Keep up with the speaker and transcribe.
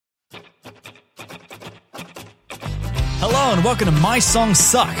Hello and welcome to My Songs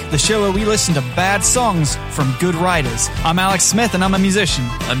Suck, the show where we listen to bad songs from good writers. I'm Alex Smith and I'm a musician.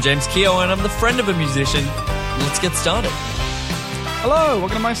 I'm James Keogh and I'm the friend of a musician. Let's get started. Hello,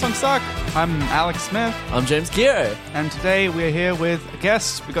 welcome to My Songs Suck. I'm Alex Smith. I'm James Keogh. And today we're here with a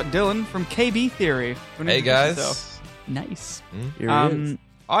guest. We got Dylan from KB Theory. Hey guys. Yourself? Nice. Here he is.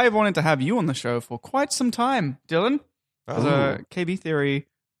 I wanted to have you on the show for quite some time, Dylan. KB Theory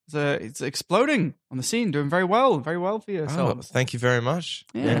it's exploding on the scene, doing very well for yourself. Oh, thank you very much.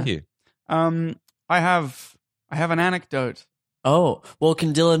 Yeah. Thank you. I have an anecdote. Oh, well,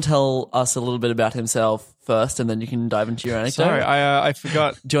 can Dylan tell us a little bit about himself first and then you can dive into your anecdote? Sorry, I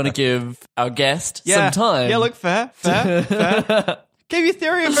forgot. Do you want to give our guest some time? Yeah, look, fair. KB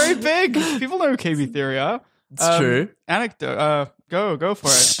Theory are very big. People know who KB Theory are. It's true. Anecdote. Go for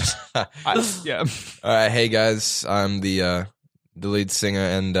it. Yeah. All right, hey guys. I'm the lead singer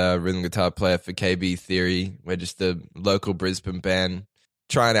and rhythm guitar player for KB Theory. We're just a local Brisbane band,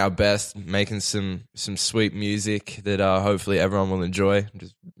 trying our best, making some sweet music that hopefully everyone will enjoy.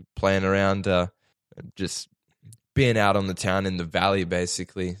 Just playing around, just being out on the town in the valley,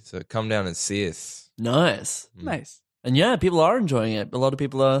 basically. So come down and see us. Nice. Nice. And yeah, people are enjoying it. A lot of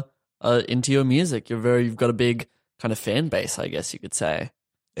people are into your music. You've got a big kind of fan base, I guess you could say.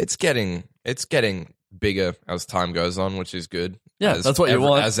 It's getting bigger as time goes on, which is good. Yeah, that's what you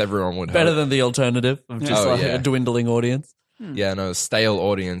want. As everyone would Better hope. than the alternative of just a dwindling audience. Yeah, no, stale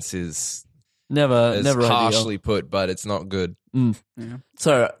audience is Never harshly put, but it's not good. Yeah.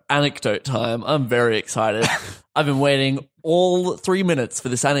 So, anecdote time. I'm very excited. I've been waiting all 3 minutes for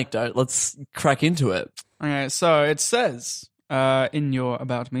this anecdote. Let's crack into it. Okay, so it says in your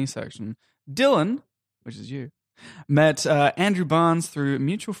About Me section, Dylan, which is you, met Andrew Barnes through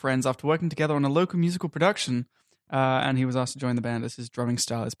mutual friends after working together on a local musical production, and he was asked to join the band as his drumming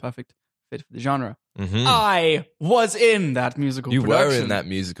style is perfect fit for the genre. Mm-hmm. I was in that musical You production. were in that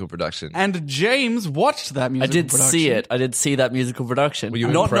musical production. And James watched that musical production. I did see it. I did see that musical production. Were you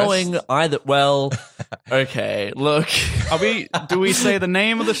not impressed? knowing either. Well, okay, look. Do we say the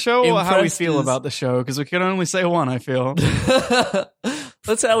name of the show or how we Impressed feel is- about the show? Because we can only say one, I feel.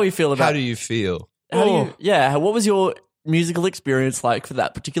 That's how we feel about How do you feel? What was your musical experience like for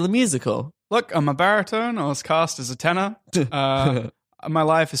that particular musical? Look, I'm a baritone. I was cast as a tenor. My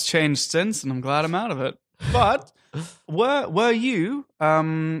life has changed since, and I'm glad I'm out of it. But were you?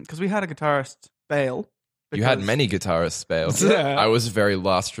 Because we had a guitarist bail. You had because- many guitarists bail. Yeah. I was very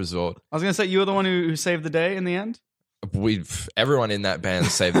last resort. I was going to say you were the one who saved the day in the end. Everyone in that band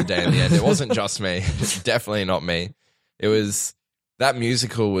saved the day in the end. It wasn't just me. Definitely not me. That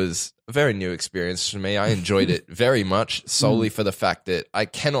musical was a very new experience for me. I enjoyed it very much solely for the fact that I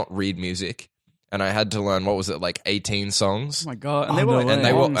cannot read music. And I had to learn, 18 songs. Oh my god! And Oh, they were no like way. And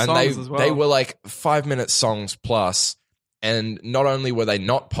they were, long songs as well. they were like 5-minute songs plus. And not only were they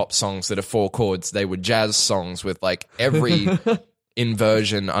not pop songs that are 4 chords, they were jazz songs with like every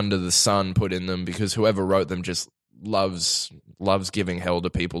inversion under the sun put in them, because whoever wrote them just loves giving hell to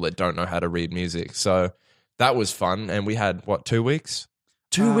people that don't know how to read music. So that was fun. And we had 2 weeks?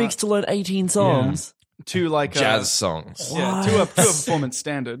 2 weeks to learn 18 songs. to like Jazz songs. Yeah, to a performance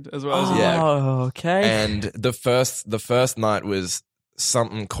standard as well. As Yeah. Oh, okay. And the first night was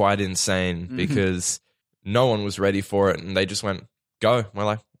something quite insane because no one was ready for it, and they just went, go. We're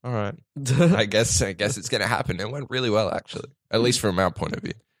like, all right, I guess it's going to happen. It went really well, actually, at least from our point of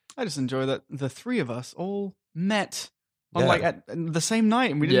view. I just enjoy that the three of us all met on Yeah. at the same night,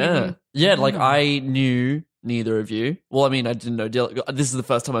 and we didn't Yeah, even. like I knew neither of you. Well, I mean, I didn't know Dylan. This is the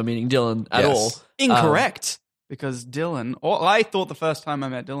first time I'm meeting Dylan at Yes. all. Incorrect, because Dylan, or I thought the first time I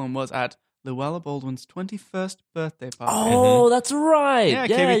met Dylan was at Luella Baldwin's 21st birthday party. Oh, that's right. yeah,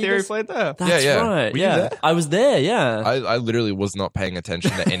 you KB Theory guys- played there. That's Yeah. right. Were you Yeah, there? I was there. Yeah. I literally was not paying attention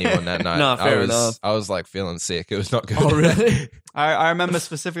to anyone that night. No, fair enough. I was like feeling sick. It was not good. Oh, really? I remember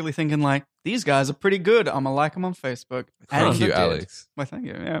specifically thinking like, these guys are pretty good. I'm gonna like them on Facebook. Thank And I you, did. Alex. Well, thank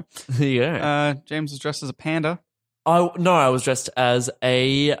you. Yeah. yeah. James was dressed as a panda, I was dressed as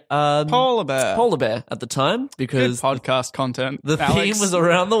a polar bear. polar bear at the time Good because podcast content. the Alex. theme was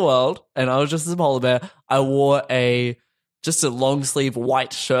around the world, and I was just as a polar bear. I wore just a long sleeve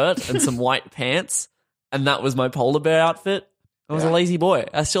white shirt and some white pants, and that was my polar bear outfit. I was a lazy boy.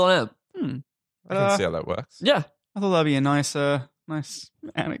 I still am. I can see how that works. Yeah, I thought that'd be a nice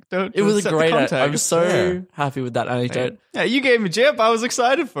anecdote. it to was a set the great. I'm context. so happy with that anecdote. Yeah, you gave me jip. I was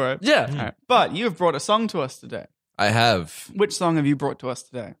excited for it. Yeah. All right. But you have brought a song to us today. I have. Which song have you brought to us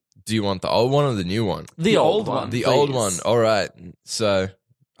today? Do you want the old one or the new one? The old one. The please. old one. All right. So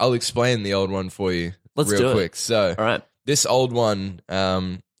I'll explain the old one for you Let's real do it. quick. So All right. this old one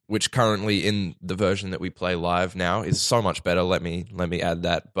which currently in the version that we play live now is so much better. Let me add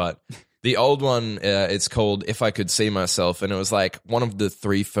that. But the old one, it's called If I Could See Myself, and it was like one of the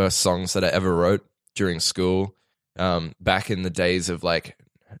 3 first songs that I ever wrote during school, back in the days of like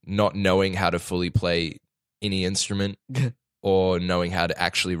not knowing how to fully play any instrument or knowing how to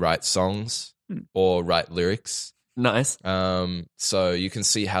actually write songs or write lyrics. Nice. So you can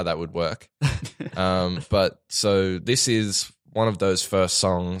see how that would work. But so this is one of those first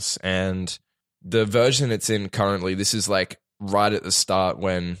songs, and the version it's in currently, this is like right at the start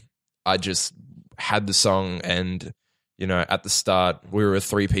when I just had the song, and you know, at the start we were a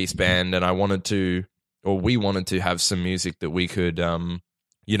 3-piece band, and we wanted to have some music that we could,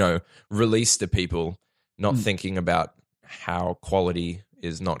 you know, release to people, not thinking about how quality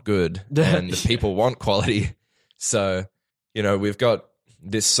is not good and the people want quality. So, you know, we've got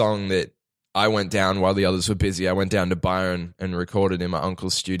this song that I went down while the others were busy. I went down to Byron and recorded in my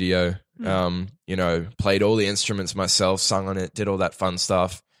uncle's studio, you know, played all the instruments myself, sung on it, did all that fun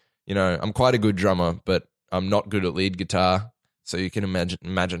stuff. You know, I'm quite a good drummer, but I'm not good at lead guitar. So you can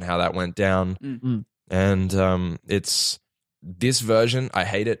imagine how that went down. And it's this version, I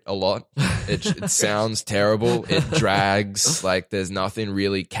hate it a lot. It sounds terrible. It drags. Like there's nothing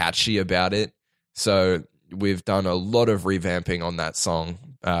really catchy about it. So we've done a lot of revamping on that song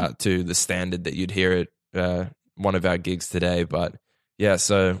to the standard that you'd hear at one of our gigs today. But yeah,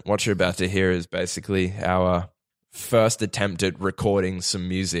 so what you're about to hear is basically our first attempt at recording some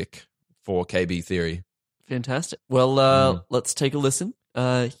music for KB Theory. Fantastic. Well, let's take a listen.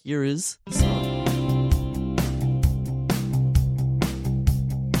 Here is the song.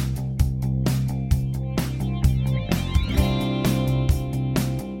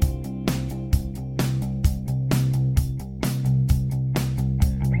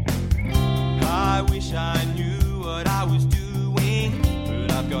 I wish I knew what I was doing,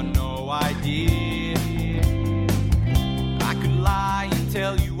 but I've got no idea. I could lie and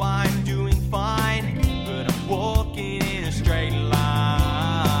tell you I'm doing fine, but I'm walking in a straight line.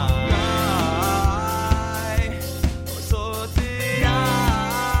 I was thought that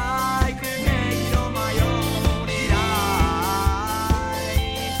I could make it on my own, and I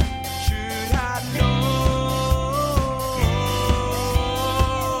should have known.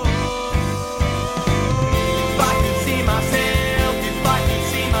 If I could see myself, if I could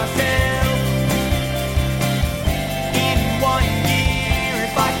see myself in 1 year,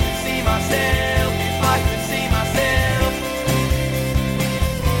 if I could see myself, if I could see myself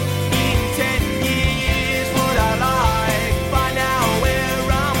in 10 years, would I like to find out where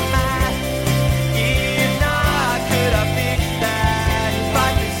I'm at? If not, could I fix that? If I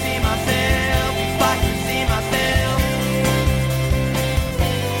could see myself, if I could see myself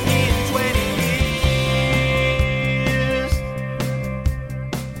in 20 years.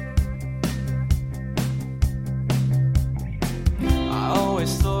 I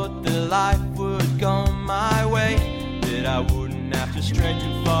always thought that life would go my way, that I wouldn't have to stray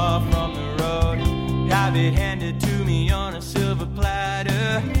too far from the road, have it handed to me on a silver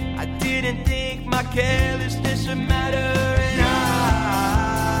platter. I didn't think my carelessness would matter, and I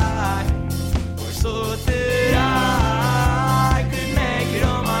always thought that I could make it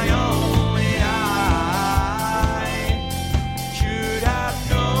on my own, and I should have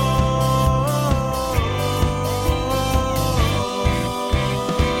known.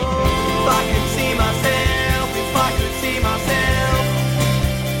 If I could see myself, if I could see myself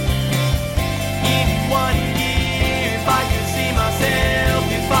in 1 year, if I could see myself,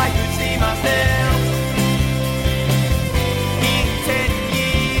 if I could see myself in 10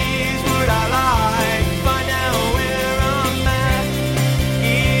 years, would I like to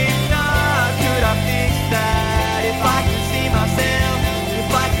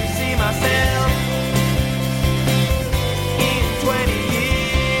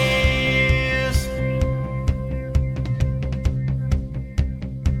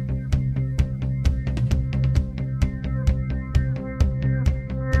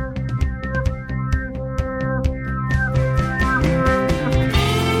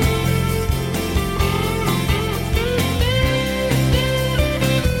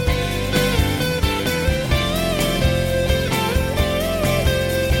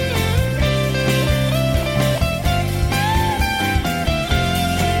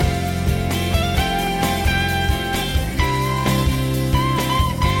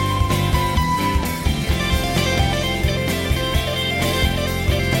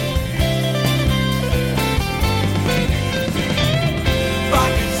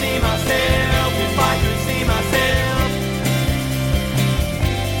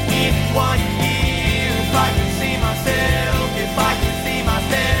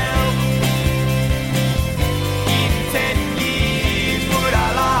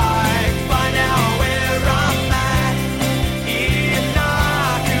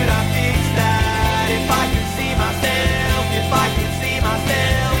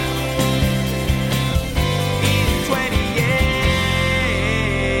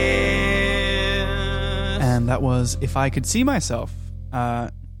that was If I Could See Myself.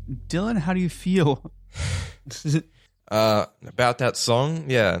 Dylan, how do you feel? About that song?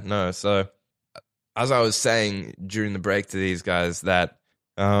 Yeah, no. So, as I was saying during the break to these guys, that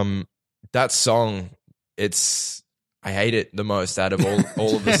that song, I hate it the most out of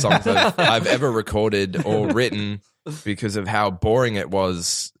all of the songs I've ever recorded or written because of how boring it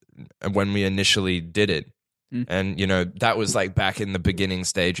was when we initially did it. And, you know, that was like back in the beginning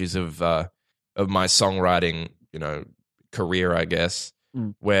stages of my songwriting, you know, career, I guess,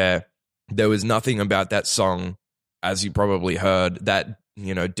 where there was nothing about that song, as you probably heard, that,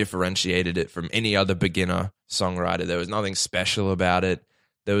 you know, differentiated it from any other beginner songwriter. There was nothing special about it.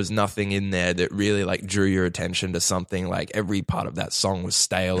 There was nothing in there that really like drew your attention to something. Like every part of that song was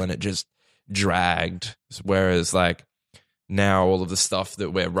stale and it just dragged. Whereas like now all of the stuff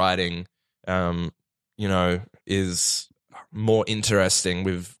that we're writing, you know, is more interesting.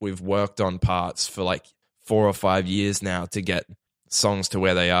 We've worked on parts for like 4 or 5 years now to get songs to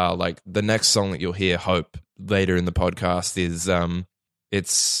where they are. Like the next song that you'll hear, Hope, later in the podcast is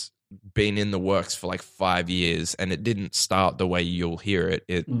it's been in the works for like 5 years and it didn't start the way you'll hear it.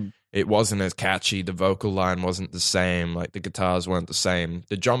 It wasn't as catchy. The vocal line wasn't the same. Like the guitars weren't the same.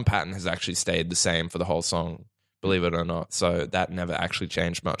 The drum pattern has actually stayed the same for the whole song, believe it or not. So that never actually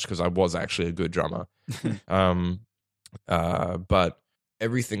changed much because I was actually a good drummer. But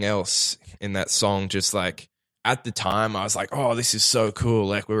everything else in that song, just like at the time I was like, oh, this is so cool.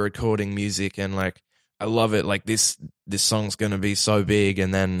 Like we're recording music and like, I love it. Like this song's going to be so big.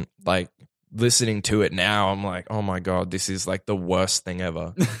 And then like listening to it now, I'm like, oh my God, this is like the worst thing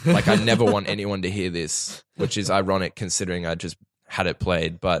ever. Like I never want anyone to hear this, which is ironic considering I just had it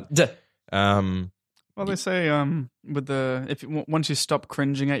played. But, well, they say once you stop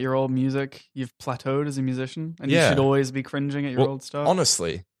cringing at your old music, you've plateaued as a musician, and you should always be cringing at your old stuff.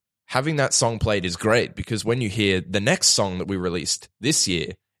 Honestly, having that song played is great because when you hear the next song that we released this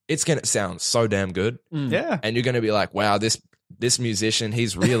year, it's going to sound so damn good. Yeah, and you're going to be like, wow, this musician,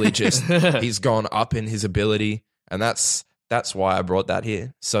 he's really just he's gone up in his ability, and that's why I brought that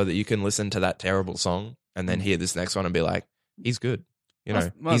here, so that you can listen to that terrible song and then hear this next one and be like, he's good. You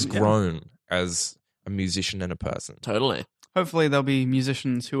know, he's grown as a musician and a person. Totally. Hopefully there'll be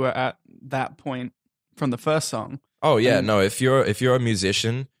musicians who are at that point from the first song. Oh yeah, no, if you're a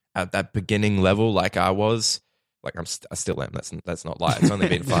musician at that beginning level like I was, like I still am. That's not lie. It's only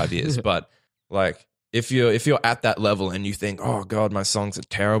been 5 years, but like if you're at that level and you think, "Oh god, my songs are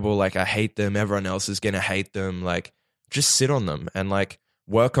terrible, like I hate them, everyone else is going to hate them," like just sit on them and like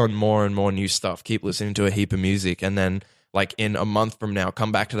work on more and more new stuff. Keep listening to a heap of music and then like in a month from now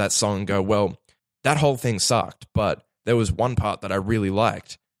come back to that song and go, "Well, that whole thing sucked, but there was one part that I really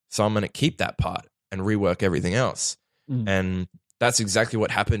liked, so I'm going to keep that part and rework everything else." And that's exactly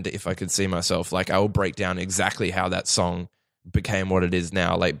what happened to If I Could See Myself. Like I will break down exactly how that song became what it is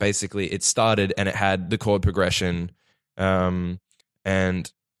now. Like basically it started and it had the chord progression, and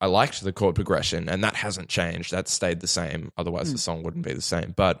I liked the chord progression and that hasn't changed. That stayed the same. Otherwise the song wouldn't be the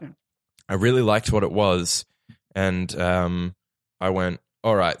same. But I really liked what it was, and I went,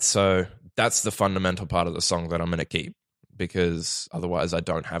 all right, so that's the fundamental part of the song that I'm going to keep because otherwise I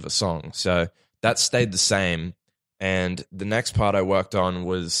don't have a song. So that stayed the same. And the next part I worked on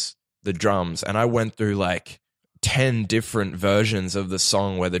was the drums. And I went through like 10 different versions of the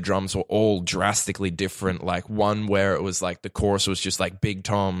song where the drums were all drastically different. Like one where it was like the chorus was just like big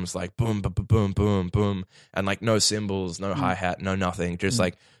toms, like boom, boom, boom, boom, boom. And like no cymbals, no hi-hat, no nothing, just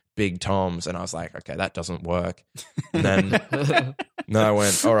like big toms. And I was like, okay, that doesn't work. And then I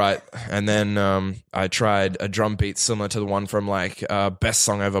went, all right. And then I tried a drum beat similar to the one from like Best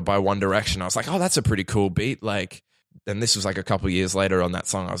Song Ever by One Direction. I was like, oh, that's a pretty cool beat. Like, then this was like a couple years later on that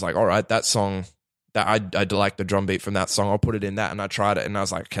song. I was like, all right, that song, that I like the drum beat from that song. I'll put it in that. And I tried it and I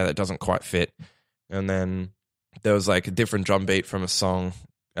was like, okay, that doesn't quite fit. And then there was like a different drum beat from a song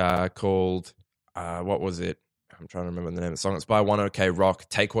called, what was it? I'm trying to remember the name of the song. It's by One OK Rock,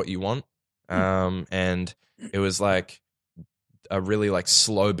 Take What You Want. And it was like a really like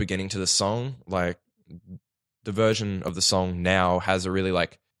slow beginning to the song. Like the version of the song now has a really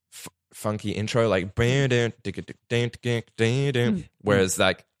like funky intro, like whereas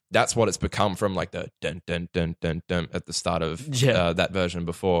like that's what it's become from like the dun dun dun dun dun at the start of that version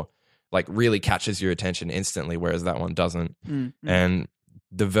before, like really catches your attention instantly, whereas that one doesn't. And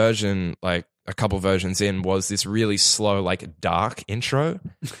the version like a couple versions in was this really slow, like dark intro.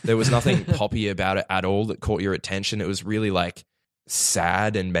 There was nothing poppy about it at all that caught your attention. It was really like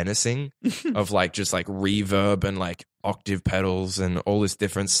sad and menacing of like just like reverb and like octave pedals and all this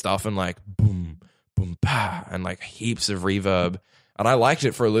different stuff and like boom, boom, pa, and like heaps of reverb.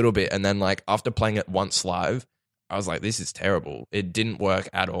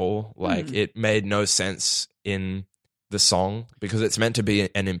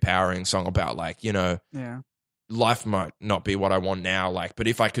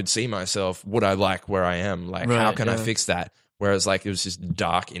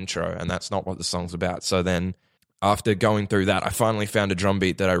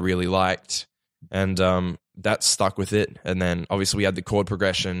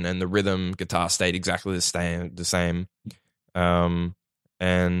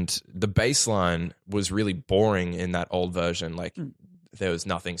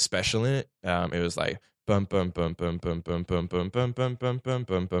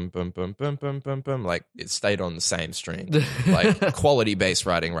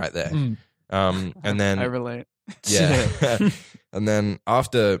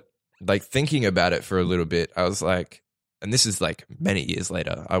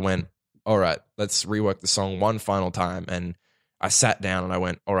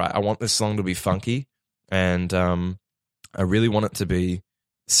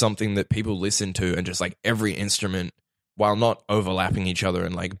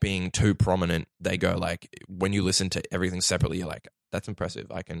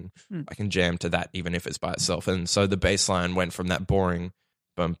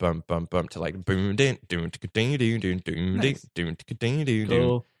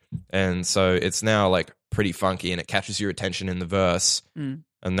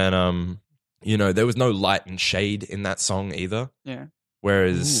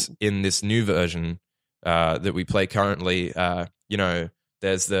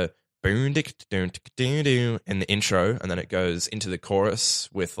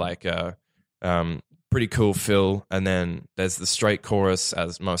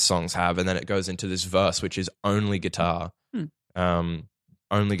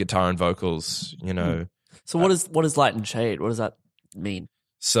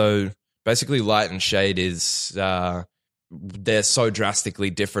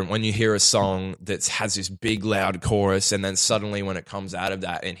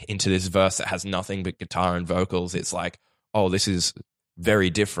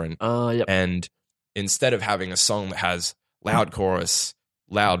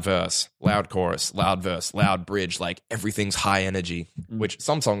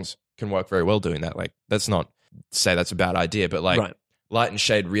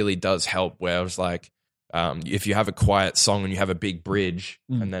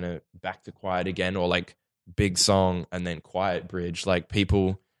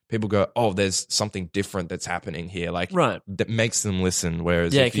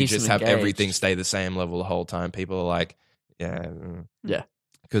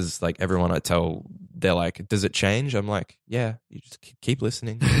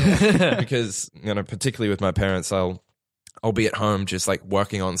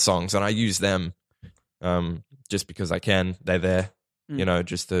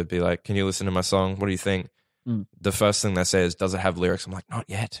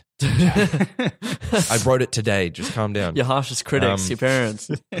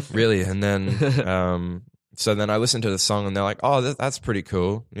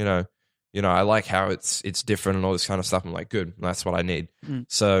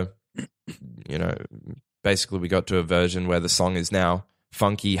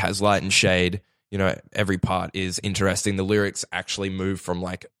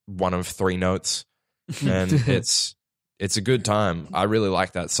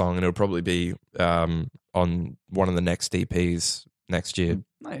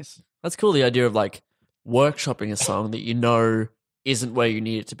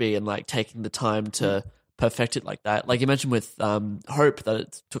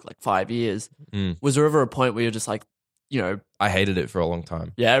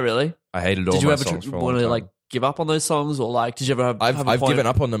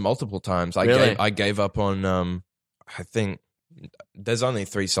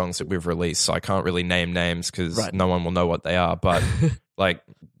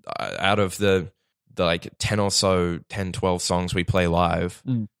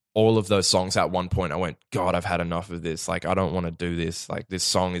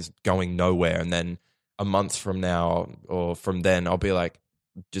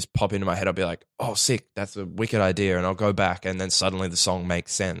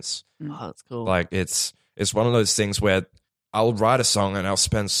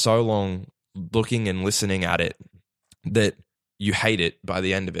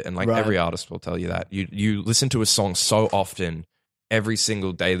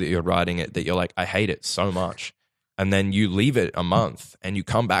 and then you leave it a month and you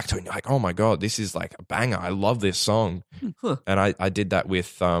come back to it and you're like, oh my God, this is like a banger. I love this song. Huh. And I did that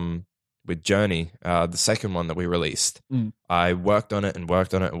with Journey, the second one that we released. I worked on it and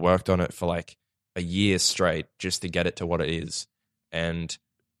worked on it and worked on it for like a year straight just to get it to what it is. And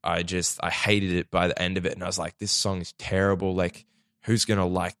I hated it by the end of it. And I was like, this song is terrible. Like, who's going to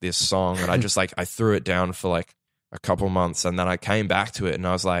like this song? And I just like, I threw it down for like a couple months. And then I came back to it and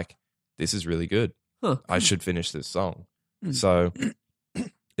I was like, this is really good. Huh. I should finish this song. So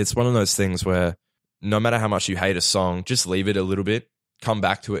it's one of those things where no matter how much you hate a song, just leave it a little bit, come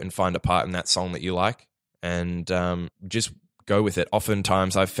back to it and find a part in that song that you like, and just go with it.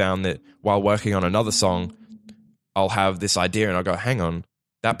 Oftentimes I've found that while working on another song, I'll have this idea and I'll go, hang on,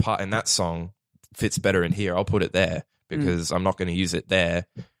 that part in that song fits better in here. I'll put it there because I'm not going to use it there.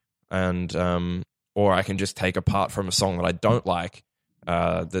 And or I can just take a part from a song that I don't like,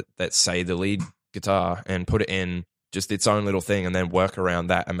 that say the lead guitar, and put it in just its own little thing and then work around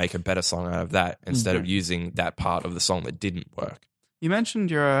that and make a better song out of that instead of using that part of the song that didn't work. You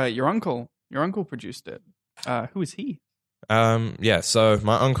mentioned your uncle. Your uncle produced it. Who is he? So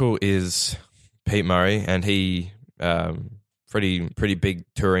my uncle is Pete Murray, and he pretty big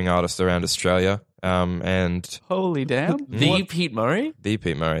touring artist around Australia. And Holy damn! The Pete Murray? the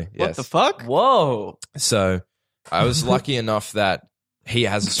Pete Murray, What yes. the fuck? Whoa. So I was lucky enough that he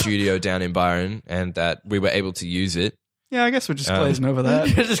has a studio down in Byron, and that we were able to use it. Yeah, I guess we're just glazing over that.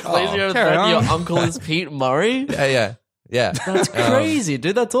 You're just glazing over the carry fact on. your uncle is Pete Murray? Yeah. That's crazy,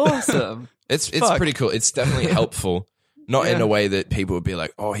 dude. That's awesome. It's Fuck. pretty cool. It's definitely helpful. Not in a way that people would be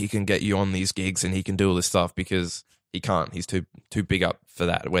like, oh, he can get you on these gigs and he can do all this stuff, because he can't. He's too big up for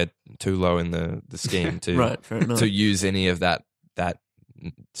that. We're too low in the scheme to Right, fair enough. to use any of that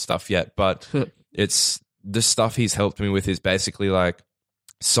stuff yet. But it's the stuff he's helped me with is basically like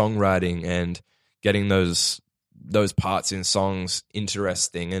songwriting and getting those parts in songs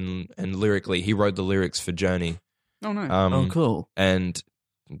interesting and lyrically. He wrote the lyrics for Journey. Oh no. Oh, cool. And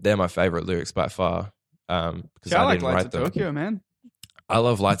they're my favorite lyrics by far. Because I I like didn't Lights write of them. Tokyo, man. I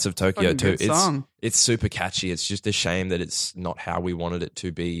love Lights of Tokyo Fucking too. good song. It's super catchy. It's just a shame that it's not how we wanted it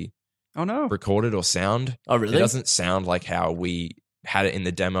to be Oh no. recorded or sound. Oh, really? It doesn't sound like how we had it in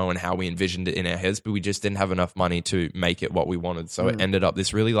the demo and how we envisioned it in our heads, but we just didn't have enough money to make it what we wanted. So it ended up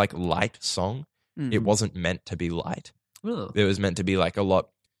this really like light song. It wasn't meant to be light. Oh, It was meant to be like a lot.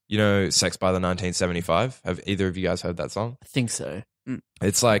 You know, Sex by the 1975? Have either of you guys heard that song? I think so.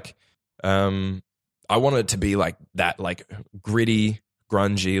 It's like, I wanted it to be like that, like gritty,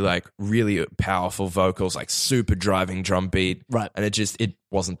 grungy, like really powerful vocals, like super driving drum beat. Right. And it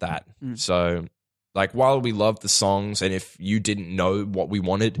wasn't that. So like while we loved the songs, and if you didn't know what we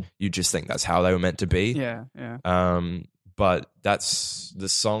wanted, you just think that's how they were meant to be. Yeah, yeah. But the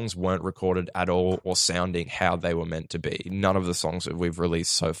songs weren't recorded at all or sounding how they were meant to be. None of the songs that we've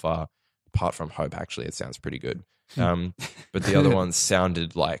released so far, apart from Hope, actually, it sounds pretty good. But the other ones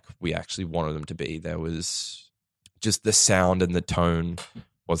sounded like we actually wanted them to be. There was just the sound and the tone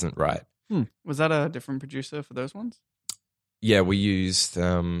wasn't right. Was that a different producer for those ones? Yeah, we used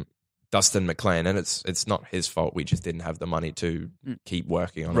Dustin McLean, and it's not his fault. We just didn't have the money to keep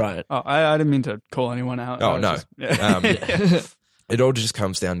working on it. Right. Oh, I didn't mean to call anyone out. Oh, I was no. just- It all just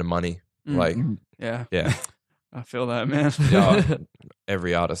comes down to money. Like, yeah. yeah. I feel that, man. Yeah,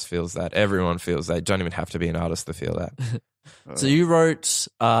 every artist feels that. Everyone feels that. You don't even have to be an artist to feel that. So you wrote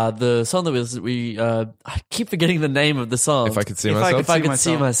the song that I keep forgetting the name of the song. If I could see If myself. I could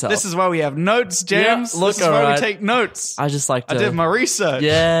see myself. This is why we have notes, James. Yeah, look, this is why alright. we take notes. I just like to. I did my research.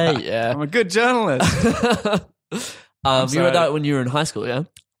 Yeah. I'm a good journalist. You wrote sorry. that when you were in high school, yeah?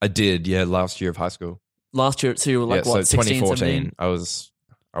 I did, yeah, last year of high school. Last year, so you were like, yeah, what, so 16, 2014. 17?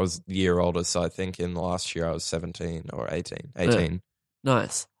 I was a year older, so I think in the last year I was 17 or 18. 18.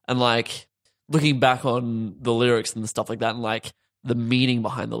 Nice. And like, looking back on the lyrics and the stuff like that, and like the meaning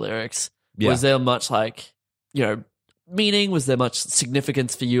behind the lyrics, Yeah. was there much like, meaning? Was there much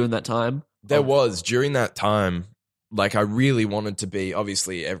significance for you in that time? There was during that time, like I really wanted to be.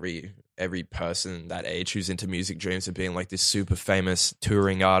 Obviously, every person that age who's into music dreams of being like this super famous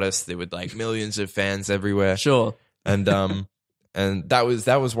touring artist. There were like millions of fans everywhere, Sure. and and that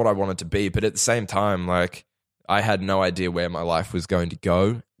was what I wanted to be. But at the same time, like I had no idea where my life was going to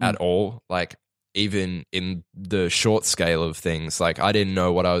go at all. Like even in the short scale of things, like I didn't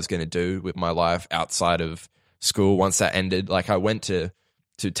know what I was going to do with my life outside of school. Once that ended, like I went to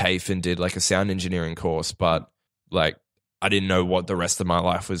TAFE and did like a sound engineering course, but like I didn't know what the rest of my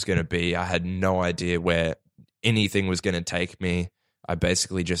life was going to be. I had no idea where anything was going to take me. I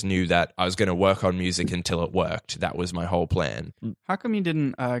basically just knew that I was going to work on music until it worked. That was my whole plan. How come you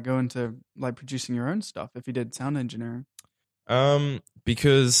didn't go into like producing your own stuff if you did sound engineering?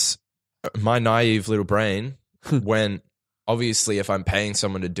 Because my naive little brain went, obviously, if I'm paying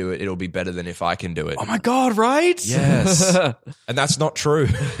someone to do it, it'll be better than if I can do it. Oh my God, right? Yes. And that's not true.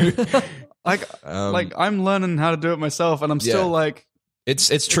 Like I'm learning how to do it myself, and I'm still like,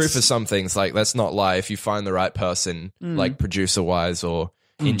 it's true for some things. Like, let's not lie. If you find the right person, like producer wise or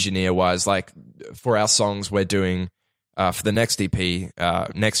engineer wise, like for our songs, we're doing for the next EP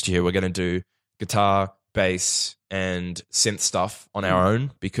next year, we're going to do guitar, bass, and synth stuff on our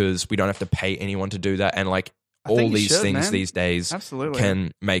own because we don't have to pay anyone to do that. And like all these things these days absolutely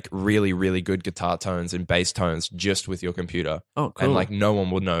can make really, really good guitar tones and bass tones just with your computer. Oh, cool. And like no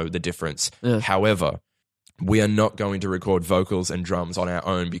one will know the difference. Yeah. However, we are not going to record vocals and drums on our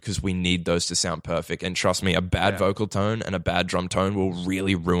own because we need those to sound perfect. And trust me, a bad vocal tone and a bad drum tone will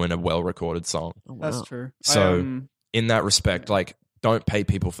really ruin a well-recorded song. Oh, wow. that's true. So in that respect, like don't pay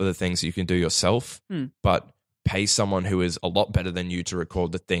people for the things you can do yourself, but pay someone who is a lot better than you to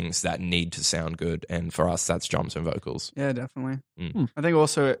record the things that need to sound good. And for us, that's drums and vocals. Yeah, definitely. I think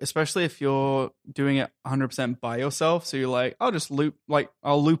also, especially if you're doing it 100% by yourself, so you're like,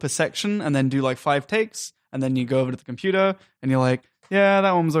 I'll loop a section and then do like 5 takes, and then you go over to the computer and you're like, yeah,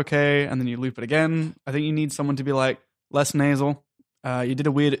 that one was okay, and then you loop it again. I think you need someone to be like, less nasal. You did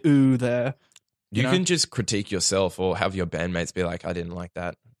a weird ooh there. You know? can just critique yourself or have your bandmates be like, I didn't like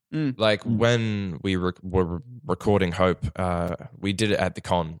that. Like when we were recording Hope, we did it at the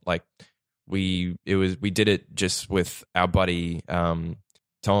con. Like we did it just with our buddy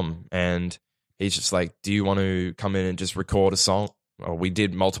Tom, and he's just like, do you want to come in and just record a song? Well, we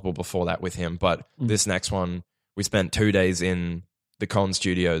did multiple before that with him, but this next one, we spent 2 days in the con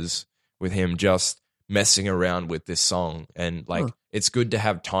studios with him just messing around with this song. And like, it's good to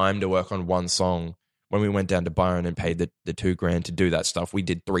have time to work on one song. When we went down to Byron and paid the $2,000 to do that stuff, we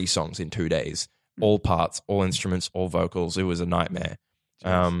did 3 songs in 2 days, all parts, all instruments, all vocals. It was a nightmare.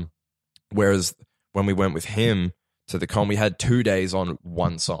 Whereas when we went with him to the con, we had 2 days on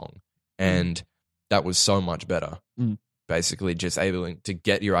one song, and that was so much better. Basically, just able to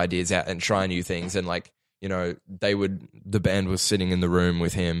get your ideas out and try new things. And like, you know, the band was sitting in the room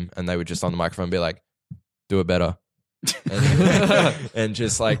with him, and they would just on the microphone be like, "Do it better." and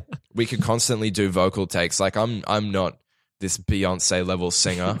just like we could constantly do vocal takes. Like I'm not this Beyonce level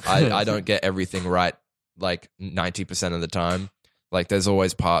singer. I don't get everything right like 90% of the time. Like there's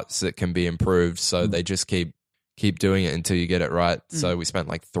always parts that can be improved. So they just keep doing it until you get it right. So we spent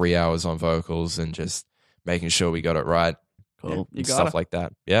like 3 hours on vocals and just making sure we got it right. Cool. You Stuff gotta. like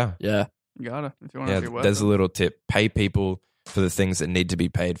that. Yeah. Yeah. You gotta. If you want to do work. There's a little tip. Pay people for the things that need to be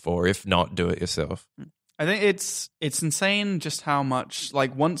paid for. If not, do it yourself. I think it's insane just how much,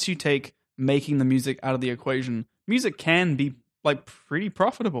 like, once you take making the music out of the equation, music can be like pretty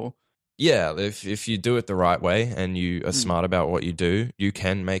profitable. Yeah, if you do it the right way and you are smart about what you do, you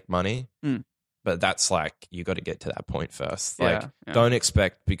can make money. But that's like, you got to get to that point first. Like, don't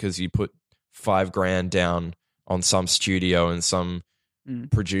expect because you put $5,000 down on some studio and some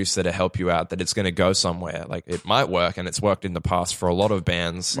producer to help you out that it's going to go somewhere. Like, it might work, and it's worked in the past for a lot of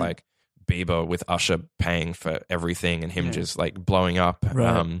bands, like Bieber with Usher paying for everything and him just like blowing up.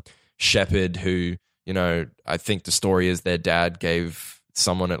 Right. Shepherd, who, you know, I think the story is their dad gave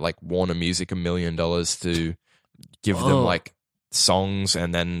someone at like Warner Music $1 million to give them like songs,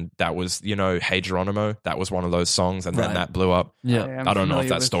 and then that was, you know, Hey Geronimo, that was one of those songs, and then that blew up. Yeah. I don't know if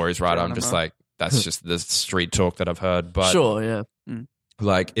that story's right. I'm just like, that's just the street talk that I've heard. But Sure, yeah.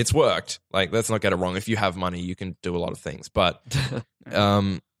 like, it's worked. Like, let's not get it wrong. If you have money, you can do a lot of things. But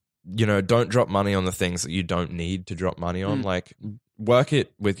you know, don't drop money on the things that you don't need to drop money on. Like, work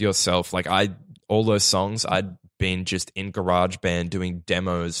it with yourself. Like, all those songs, I'd been just in GarageBand doing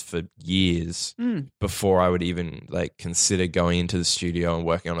demos for years before I would even like consider going into the studio and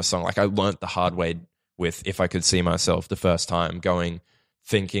working on a song. Like, I learnt the hard way with If I Could See Myself the first time,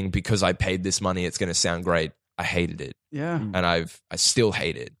 thinking because I paid this money, it's going to sound great. I hated it. Yeah. And I still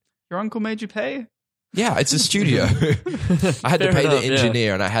hate it. Your uncle made you pay? Yeah, it's a studio. I had to pay the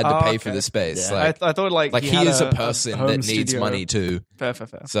engineer and I had to pay for the space. Yeah. Like, I thought like he is a person home that needs studio. money too. Fair.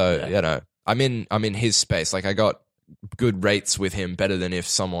 So, you know, I'm in his space. Like, I got good rates with him, better than if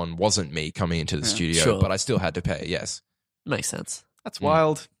someone wasn't me coming into the studio, Sure. but I still had to pay. Yes. Makes sense. That's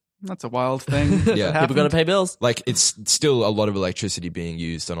wild. That's a wild thing. Yeah. People got to pay bills. Like, it's still a lot of electricity being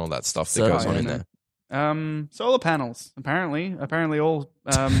used and all that stuff that goes on in there. Solar panels. Apparently all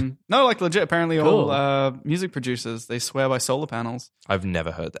no, like legit. Apparently Cool. all music producers, they swear by solar panels. I've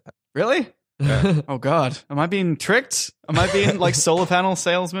never heard that. Really? Oh God, am I being tricked? Am I being like solar panel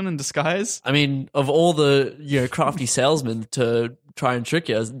salesman in disguise? I mean, of all the crafty salesmen to try and trick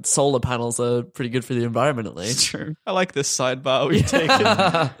you, solar panels are pretty good for the environment at It's least. true. I like this sidebar we've taken.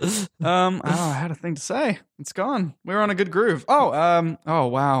 I had a thing to say. It's gone. We're on a good groove. Oh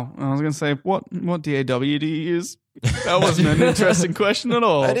wow. I was gonna say what DAW do you use? That wasn't an interesting question at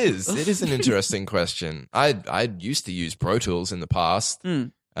all. It is an interesting question. I used to use Pro Tools in the past,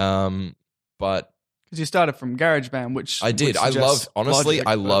 but Because you started from GarageBand, which I did. which I suggests Logic,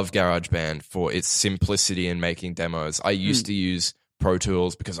 but- love GarageBand for its simplicity in making demos. I used to use Pro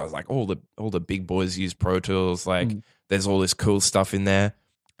Tools because I was like, all the big boys use Pro Tools. Like, there's all this cool stuff in there.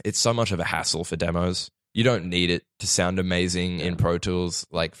 It's so much of a hassle for demos. You don't need it to sound amazing in Pro Tools.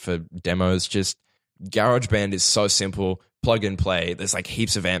 Like for demos, just GarageBand is so simple. Plug and play. There's like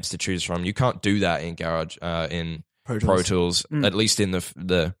heaps of amps to choose from. You can't do that in in Pro Tools. At least in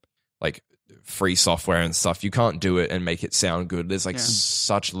the like free software and stuff. You can't do it and make it sound good. There's like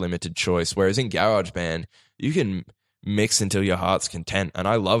such limited choice. Whereas in GarageBand, you can mix until your heart's content, and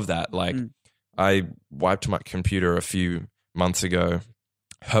I love that. Like, I wiped my computer a few months ago,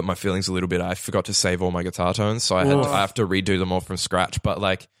 hurt my feelings a little bit. I forgot to save all my guitar tones, so I have to redo them all from scratch. But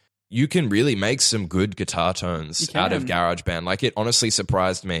like, you can really make some good guitar tones out of GarageBand. Like, it honestly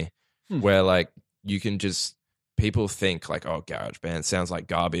surprised me, where like you can just, people think like, oh, GarageBand sounds like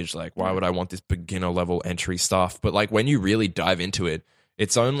garbage. Like, why would I want this beginner level entry stuff? But like, when you really dive into it,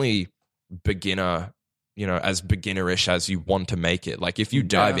 it's only beginner, as beginnerish as you want to make it. Like, if you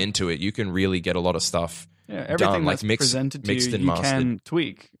dive into it, you can really get a lot of stuff everything done, that's like presented to mixed you, and you mastered. can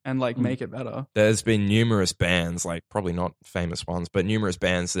tweak and like make it better. There's been numerous bands, like probably not famous ones, but numerous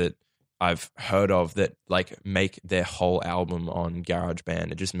bands that I've heard of that like make their whole album on GarageBand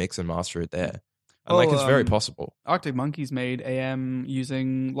and just mix and master it there. And like, it's very possible. Arctic Monkeys made AM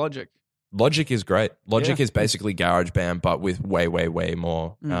using Logic. Logic is great. Logic is basically GarageBand, but with way, way, way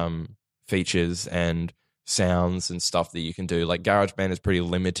more features and sounds and stuff that you can do. Like, GarageBand is pretty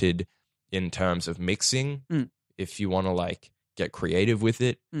limited in terms of mixing if you want to like get creative with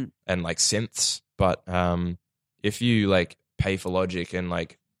it and like synths. But if you like pay for Logic and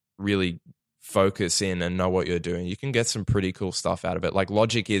like really focus in and know what you're doing, you can get some pretty cool stuff out of it. Like,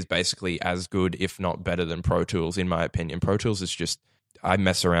 Logic is basically as good, if not better than Pro Tools, in my opinion. Pro Tools is just, I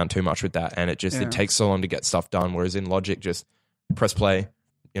mess around too much with that, and it takes so long to get stuff done. Whereas in Logic, just press play,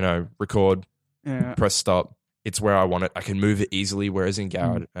 record, press stop. It's where I want it. I can move it easily. Whereas in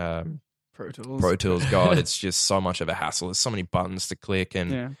Pro Tools, God, it's just so much of a hassle. There's so many buttons to click,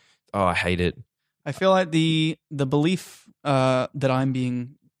 and I hate it. I feel like the belief that I'm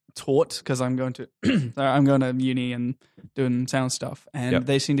being taught, because I'm going to uni and doing sound stuff, and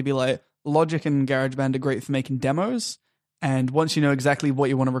they seem to be like, Logic and GarageBand are great for making demos, and once you know exactly what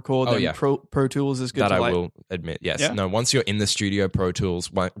you want to record, then Pro Tools is good. That to I will admit, yes. No, once you're in the studio, Pro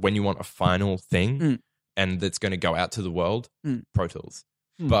Tools, when you want a final thing and that's going to go out to the world, Pro Tools.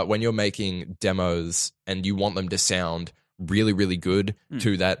 But when you're making demos and you want them to sound really, really good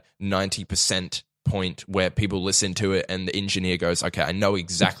to that 90% point where people listen to it and the engineer goes, okay, I know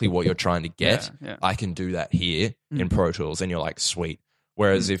exactly what you're trying to get. I can do that here in Pro Tools. And you're like, sweet.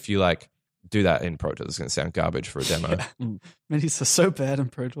 Whereas if you like do that in Pro Tools, it's going to sound garbage for a demo. MIDIs are so bad in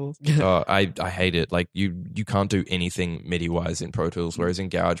Pro Tools. I hate it. Like, you can't do anything MIDI-wise in Pro Tools, whereas in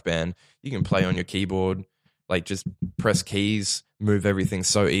GarageBand, you can play on your keyboard, like just press keys, move everything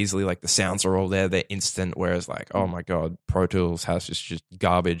so easily. Like, the sounds are all there. They're instant. Whereas like, oh my God, Pro Tools has just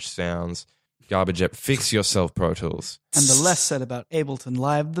garbage sounds. Garbage app. Fix yourself, Pro Tools. And the less said about Ableton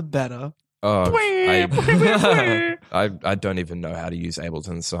Live, the better. Oh, I don't even know how to use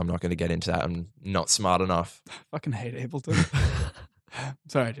Ableton, so I'm not going to get into that. I'm not smart enough. Fucking hate Ableton.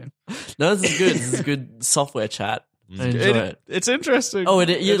 Sorry, Jim. No, this is good. This is good software chat. I enjoy it. It's interesting. Oh,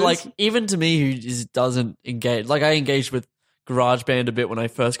 even to me who just doesn't engage. Like, I engaged with GarageBand a bit when I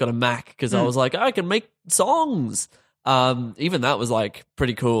first got a Mac because I was like, I can make songs. Even that was like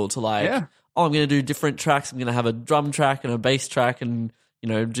pretty cool to like, oh, I'm going to do different tracks. I'm going to have a drum track and a bass track and,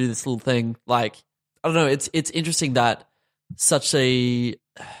 do this little thing. Like, I don't know. It's interesting that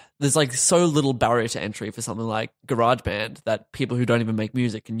there's like so little barrier to entry for something like GarageBand that people who don't even make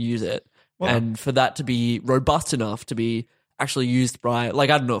music can use it. Well, and for that to be robust enough to be actually used by,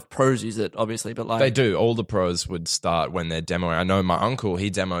 like, I don't know if pros use it, obviously, but like... They do. All the pros would start when they're demoing. I know my uncle, he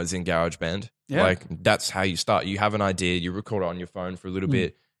demos in GarageBand. Yeah. Like, that's how you start. You have an idea, you record it on your phone for a little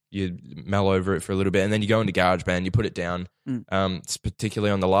bit, you mellow over it for a little bit, and then you go into GarageBand, you put it down. It's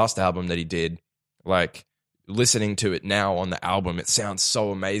particularly on the last album that he did, like, listening to it now on the album, it sounds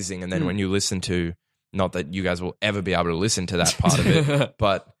so amazing. And then when you listen to, not that you guys will ever be able to listen to that part of it,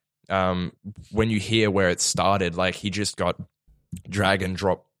 but when you hear where it started, like he just got drag and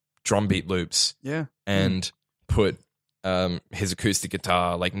drop drum beat loops Yeah. and put his acoustic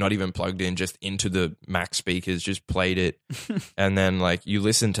guitar, like not even plugged in, just into the Mac speakers, just played it. And then like you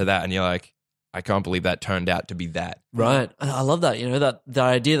listen to that and you're like, I can't believe that turned out to be that. Right. I love that, that the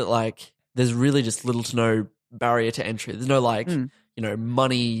idea that like there's really just little to no barrier to entry. There's no like,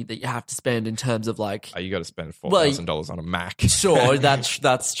 money that you have to spend in terms of like Oh, you got to spend $4,000 on a Mac. sure,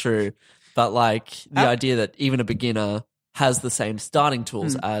 that's true. But like the idea that even a beginner has the same starting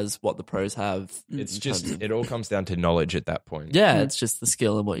tools as what the pros have. It's in just, terms of- it all comes down to knowledge at that point. yeah, it's just the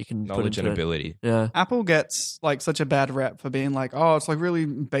skill and what you can Knowledge put and into it. ability. Yeah. Apple gets like such a bad rep for being like, oh, it's like really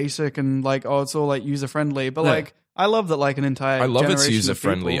basic and like, oh, it's all like user friendly. But Yeah. like, I love that like an entire I love it's generation user of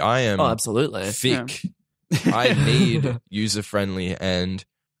friendly. people- I am Oh, absolutely. thick. I need user friendly, and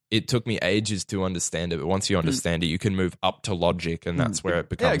it took me ages to understand it. But once you understand it, you can move up to Logic, and that's where it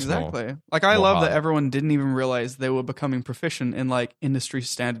becomes Yeah, exactly. more. Like I more love hard. that everyone didn't even realize they were becoming proficient in like industry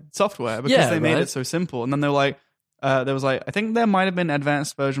standard software because Yeah, they made right. it so simple. And then they're like, there was like, I think there might have been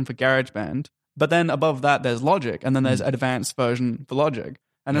advanced version for GarageBand, but then above that there's Logic, and then there's advanced version for Logic.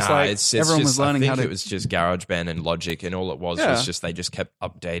 And it's Nah, like it's everyone just, was learning I how think to. it was just GarageBand and Logic, and all it was Yeah. just they just kept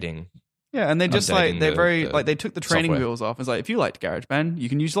updating. Yeah, and they just like updating they're the- very the like they took the training software. wheels off. It's like if you liked GarageBand, you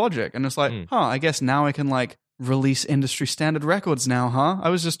can use Logic, and it's like, Mm. I guess now I can like release industry standard records now, huh? I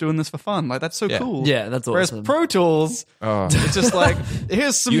was just doing this for fun. Like that's so Yeah. cool. Yeah, that's Whereas awesome. Pro Tools, Oh. it's just like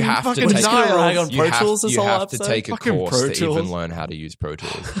here's some You have to fucking take- We're just gonna rag on dials. Pro Tools this you whole have to episode? take a Fucking course Pro to Tools. even learn how to use Pro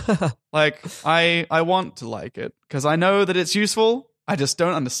Tools. Like I want to like it because I know that it's useful. I just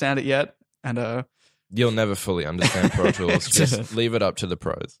don't understand it yet. And You'll never fully understand Pro Tools. Just leave it up to the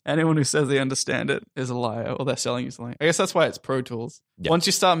pros. anyone who says they understand it is a liar, or they're selling you something. I guess that's why it's Pro Tools. Yeah. Once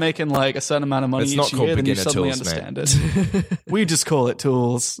you start making like a certain amount of money It's each not called year, then you beginner suddenly tools, understand it. We just call it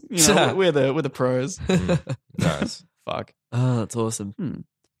tools. You know, we're the pros. Nice. Fuck. Oh, that's awesome.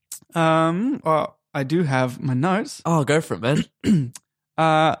 Well, I do have my notes. Oh, go for it, man.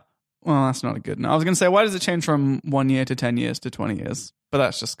 Well, that's not a good. No, I was going to say, why does it change from 1 year to 10 years to 20 years? But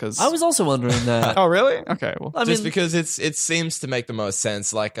that's just because. I was also wondering that. Oh, really? Okay. Well, I Just mean, because it seems to make the most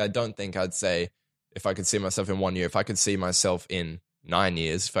sense. Like, I don't think I'd say if I could see myself in 1 year, if I could see myself in 9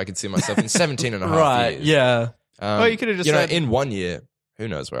 years, if I could see myself in 17 and a half right, years. yeah. Well, you could have just you know, said- in 1 year, who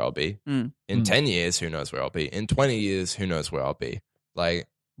knows where I'll be? Mm. In 10 years, who knows where I'll be? In 20 years, who knows where I'll be? Like,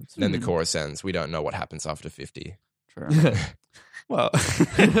 then the chorus ends. We don't know what happens after 50. True. Well,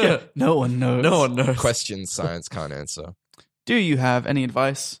 no one knows. No one knows. Questions science can't answer. Do you have any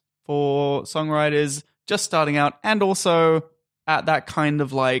advice for songwriters just starting out and also at that kind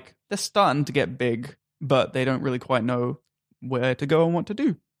of like they're starting to get big, but they don't really quite know where to go and what to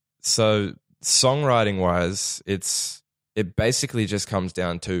do? So, songwriting wise, it basically just comes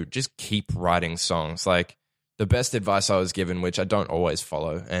down to just keep writing songs. Like, the best advice I was given, which I don't always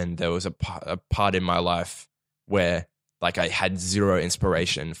follow, and there was a part in my life where like I had zero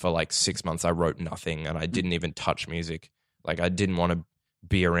inspiration for like 6 months. I wrote nothing and I didn't even touch music. Like, I didn't want to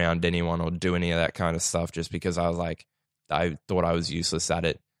be around anyone or do any of that kind of stuff just because I was like, I thought I was useless at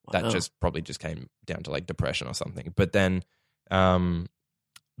it. That Wow. just probably just came down to like depression or something. But then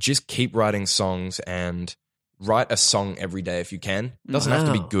just keep writing songs and write a song every day if you can. It doesn't have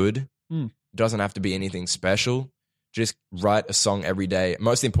to be Wow. good. Hmm. It doesn't have to be anything special. Just write a song every day.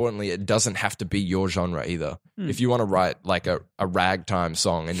 Most importantly, it doesn't have to be your genre either. If you want to write like a ragtime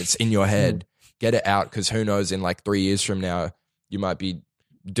song and it's in your head, get it out, because who knows, in like 3 years from now, you might be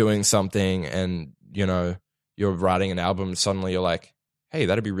doing something and, you know, you're writing an album and suddenly you're like, hey,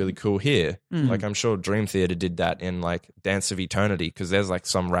 that'd be really cool here. Like, I'm sure Dream Theater did that in like Dance of Eternity, because there's like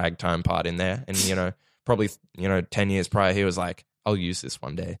some ragtime part in there. And, you know, probably, 10 years prior, he was like, I'll use this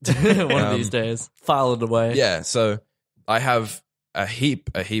one day. One of these days. File it away. Yeah, so I have a heap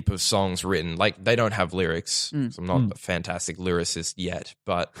of songs written. Like, they don't have lyrics. So I'm not a fantastic lyricist yet,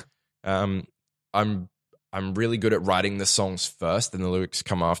 but I'm really good at writing the songs first, and the lyrics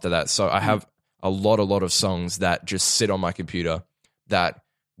come after that. So I have a lot of songs that just sit on my computer that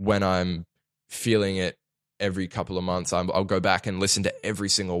when I'm feeling it every couple of months, I'll go back and listen to every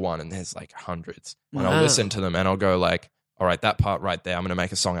single one, and there's like hundreds. And I'll Wow. listen to them and I'll go like, all right, that part right there, I'm going to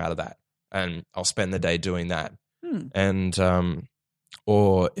make a song out of that. And I'll spend the day doing that. And,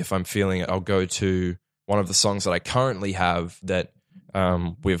 or if I'm feeling it, I'll go to one of the songs that I currently have that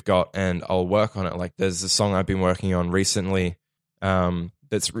we've got, and I'll work on it. Like, there's a song I've been working on recently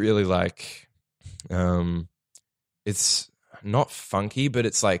that's really like, it's not funky, but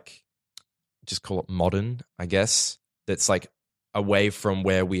it's like, just call it modern, I guess. That's like away from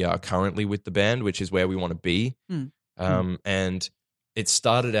where we are currently with the band, which is where we want to be. And it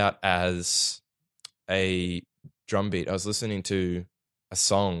started out as a drum beat. I was listening to a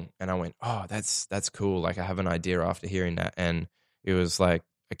song and I went, oh, that's cool. Like I have an idea after hearing that. And it was like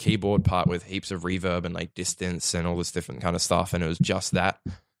a keyboard part with heaps of reverb and like distance and all this different kind of stuff. And it was just that.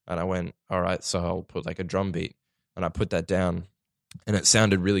 And I went, all right, so I'll put like a drum beat. And I put that down and it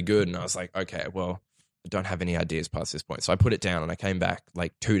sounded really good. And I was like, okay, well, I don't have any ideas past this point. So I put it down and I came back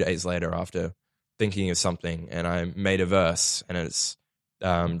like 2 days later after thinking of something and I made a verse and it's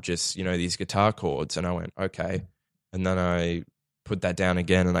just, you know, these guitar chords. And I went, okay. And then I put that down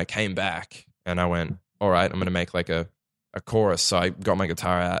again and I came back and I went, all right, I'm going to make like a chorus. So I got my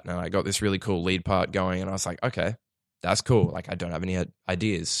guitar out and I got this really cool lead part going and I was like, okay, that's cool. Like I don't have any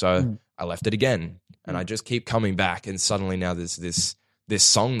ideas. So I left it again and I just keep coming back and suddenly now there's this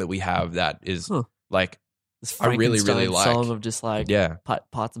song that we have that is like, This I really, really Frankenstein like. song of just like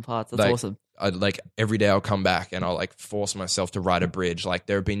parts and parts. That's Like, awesome. like every day I'll come back and I'll like force myself to write a bridge. Like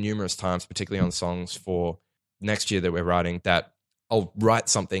there have been numerous times, particularly on songs for next year that we're writing, that I'll write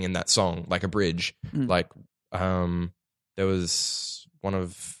something in that song, like a bridge. Like there was one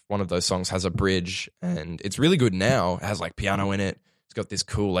of those songs has a bridge and it's really good now. It has like piano in it. It's got this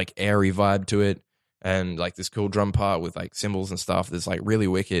cool like airy vibe to it and like this cool drum part with like cymbals and stuff that's like really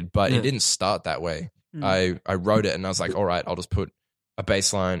wicked. But it didn't start that way. I wrote it and I was like, all right, I'll just put a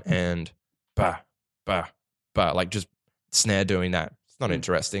bass line and bah, bah, bah, like just snare doing that. It's not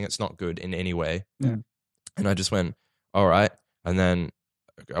interesting. It's not good in any way. Yeah. And I just went, all right. And then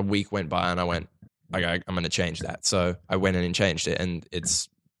a week went by and I went, okay, I'm going to change that. So I went in and changed it and it's,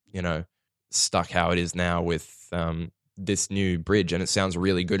 you know, stuck how it is now with this new bridge and it sounds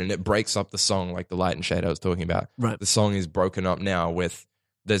really good and it breaks up the song like the Light and Shade I was talking about. Right. The song is broken up now with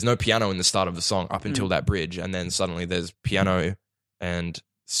there's no piano in the start of the song up until that bridge and then suddenly there's piano and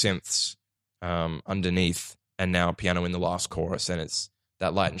synths underneath and now piano in the last chorus and it's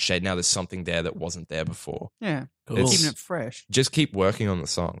that Light and Shade. Now there's something there that wasn't there before. Yeah. Cool. Keeping it fresh. Just keep working on the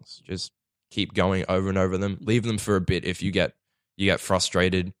songs. Just keep going over and over them. Leave them for a bit if you get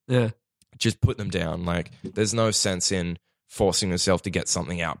frustrated. Yeah. Just put them down. Like there's no sense in forcing yourself to get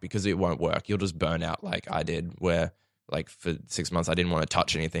something out because it won't work. You'll just burn out like I did where like for 6 months I didn't want to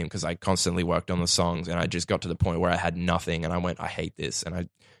touch anything because I constantly worked on the songs and I just got to the point where I had nothing and I went, I hate this. And I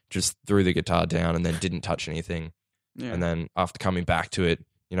just threw the guitar down and then didn't touch anything. Yeah. And then after coming back to it,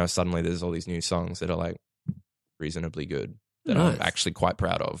 you know, suddenly there's all these new songs that are like reasonably good that Nice. I'm actually quite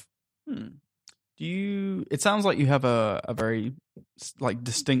proud of. Do you? It sounds like you have a very like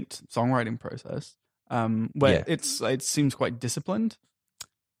distinct songwriting process, where it seems quite disciplined.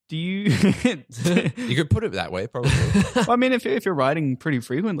 Do you? You could put it that way, probably. Well, I mean, if you're writing pretty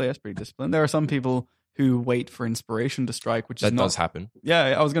frequently, that's pretty disciplined. There are some people who wait for inspiration to strike, which is That not. does happen. Yeah,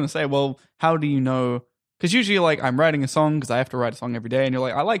 I was gonna say. Well, how do you know? Because usually, like, I'm writing a song because I have to write a song every day, and you're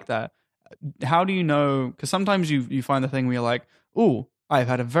like, I like that. How do you know? Because sometimes you find the thing where you're like, ooh, I've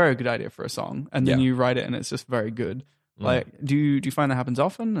had a very good idea for a song, and then you write it and it's just very good. Like, do you find that happens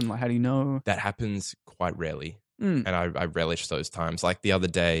often? And like, how do you know? That happens quite rarely. And I relish those times. Like the other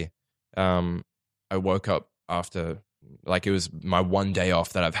day, I woke up after, like it was my one day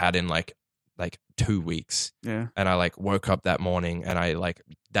off that I've had in like 2 weeks. Yeah. And I like woke up that morning and I like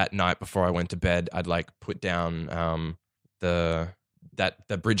that night before I went to bed, I'd like put down the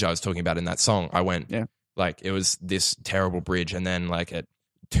bridge I was talking about in that song. I went, like it was this terrible bridge. And then like at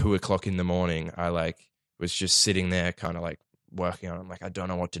 2:00 in the morning, I like was just sitting there kind of like working on it. I'm like, I don't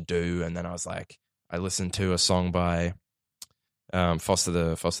know what to do. And then I was like, I listened to a song by Foster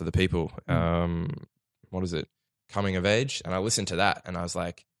the People. What is it? Coming of Age. And I listened to that and I was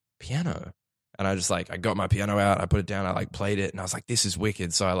like, piano. And I just like, I got my piano out, I put it down, I like played it and I was like, this is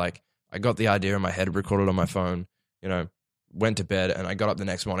wicked. So I got the idea in my head, recorded on my phone, you know, went to bed and I got up the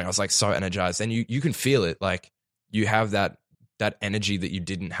next morning. I was like so energized and you can feel it. Like you have that energy that you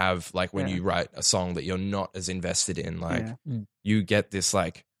didn't have like when you write a song that you're not as invested in. Like you get this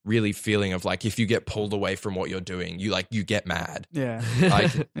like really feeling of like if you get pulled away from what you're doing, you get mad. Yeah.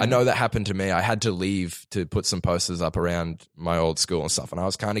 Like I know that happened to me. I had to leave to put some posters up around my old school and stuff. And I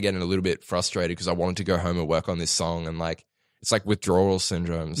was kind of getting a little bit frustrated because I wanted to go home and work on this song. And like, it's like withdrawal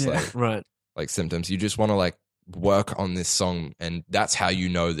syndromes, like, Right. like symptoms. You just want to like work on this song. And that's how you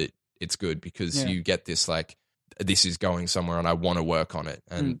know that it's good because you get this like, this is going somewhere and I want to work on it.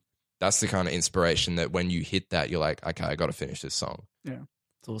 And that's the kind of inspiration that when you hit that, you're like, okay, I got to finish this song. Yeah.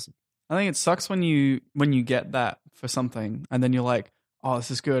 It's awesome. I think it sucks when you get that for something and then you're like, oh, this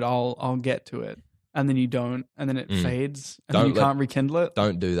is good. I'll get to it. And then you don't, and then it fades and then you can't rekindle it.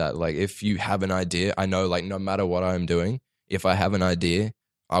 Don't do that. Like if you have an idea, I know like no matter what I'm doing, if I have an idea,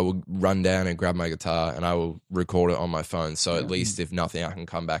 I will run down and grab my guitar and I will record it on my phone. So at least if nothing, I can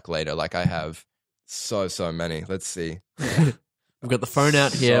come back later. Like I have so many. Let's see. We've got the phone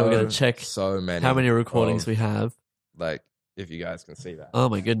out here. We're going to check so many. how many recordings we have. Like, if you guys can see that. Oh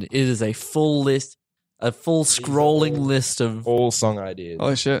my goodness. It is a full list, a full scrolling list of All song ideas.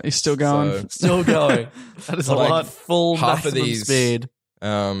 Holy shit, he's still going. So- still going. That is So a like lot. full half of maximum these- speed.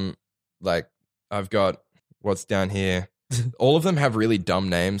 Like I've got what's down here. All of them have really dumb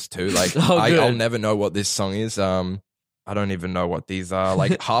names too. Like Oh, good. I'll never know what this song is. I don't even know what these are.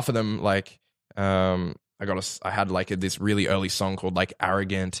 Like half of them, like I had like this really early song called like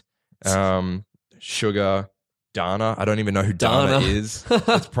Arrogant, Sugar, Dana. I don't even know who Dana Dana. is.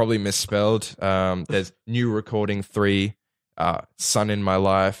 It's probably misspelled. There's New Recording 3, Sun in My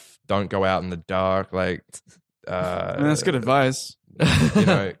Life, Don't Go Out in the Dark. Like I mean, that's good advice. you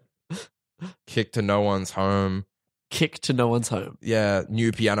know, Kick to No One's Home. Kick to no one's home. Yeah,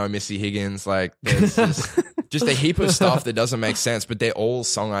 New Piano, Missy Higgins. Like, there's just a heap of stuff that doesn't make sense, but they're all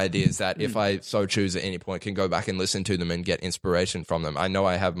song ideas that if I so choose at any point can go back and listen to them and get inspiration from them. I know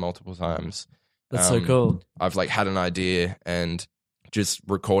I have multiple times. That's so cool. I've like had an idea and just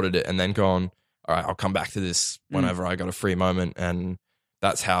recorded it and then gone, all right, I'll come back to this whenever I got a free moment. And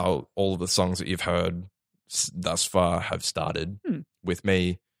that's how all of the songs that you've heard thus far have started with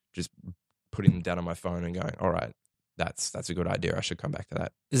me just putting them down on my phone and going, all right, that's a good idea. I should come back to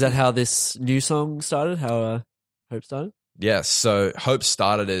that. Is that how this new song started? How Hope started? Yes. So Hope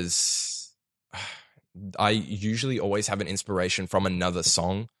started as I usually always have an inspiration from another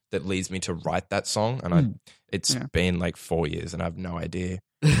song that leads me to write that song. And it's been like 4 years and I have no idea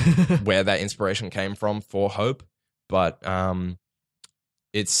where that inspiration came from for Hope. But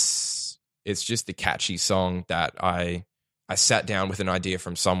it's just a catchy song that I sat down with an idea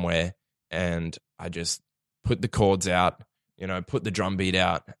from somewhere and I just put the chords out, you know, put the drum beat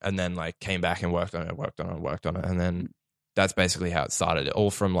out, and then like came back and worked on it. And then that's basically how it started.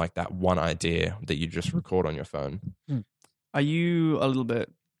 All from like that one idea that you just record on your phone. Are you a little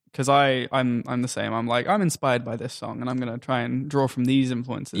bit, because I'm the same. I'm like, I'm inspired by this song and I'm going to try and draw from these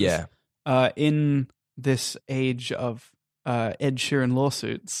influences. Yeah. In this age of Ed Sheeran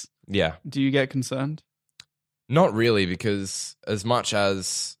lawsuits, Yeah. do you get concerned? Not really, because as much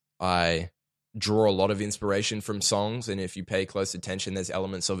as I draw a lot of inspiration from songs, and if you pay close attention, there's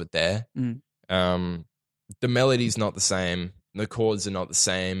elements of it there. The melody's not the same. The chords are not the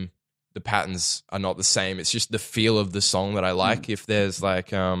same. The patterns are not the same. It's just the feel of the song that I like. If there's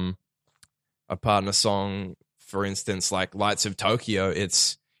like a part in a song, for instance, like Lights of Tokyo,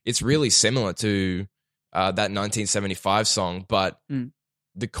 it's really similar to that 1975 song, but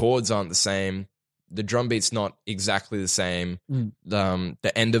the chords aren't the same. The drum beat's not exactly the same.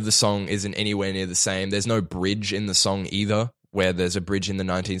 The end of the song isn't anywhere near the same. There's no bridge in the song either, where there's a bridge in the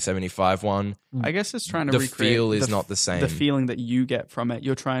 1975 one. I guess it's trying to The recreate feel is not the same. The feeling that you get from it.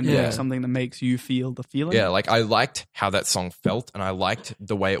 You're trying to make something that makes you feel the feeling. Yeah, like I liked how that song felt and I liked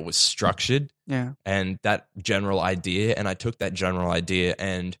the way it was structured Yeah. and that general idea. And I took that general idea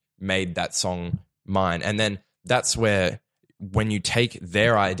and made that song mine. And then that's where when you take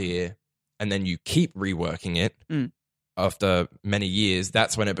their idea and then you keep reworking it after many years,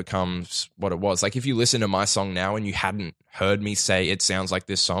 that's when it becomes what it was. Like if you listen to my song now and you hadn't heard me say it sounds like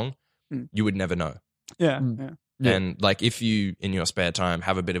this song, you would never know. Yeah. Yeah. And like if you in your spare time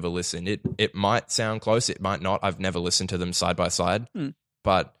have a bit of a listen, it might sound close, it might not. I've never listened to them side by side,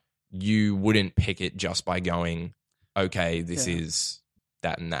 but you wouldn't pick it just by going, okay, this is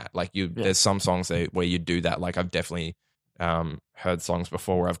that and that. Like there's some songs where you do that. Like I've definitely heard songs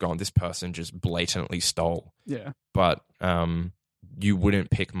before where I've gone, this person just blatantly stole. Yeah. But you wouldn't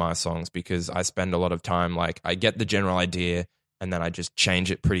pick my songs because I spend a lot of time, like I get the general idea and then I just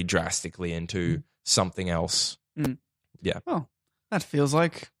change it pretty drastically into something else. Yeah. Well, that feels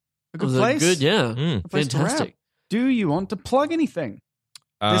like a good Was it place. good? Yeah. A place to wrap. Fantastic. Do you want to plug anything?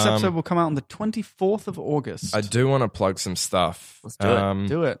 This episode will come out on the 24th of August. I do want to plug some stuff. Let's do it.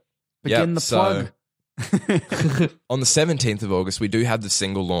 Do it. Begin the plug. On the 17th of August, we do have the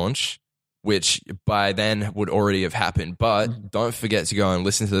single launch, which by then would already have happened. But don't forget to go and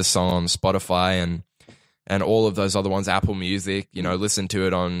listen to the song on Spotify and all of those other ones, Apple Music. You know, listen to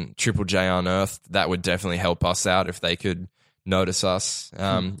it on Triple J Unearthed. That would definitely help us out if they could notice us.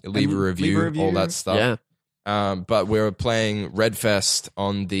 Leave a review, all that stuff. Yeah. But we're playing Redfest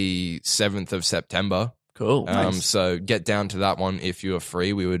on the 7th of September. Cool. Nice. So get down to that one if you are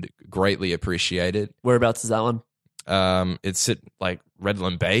free. We would greatly appreciate it. Whereabouts is that one? It's at like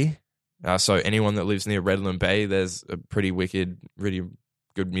Redland Bay. So anyone that lives near Redland Bay, there's a pretty wicked, really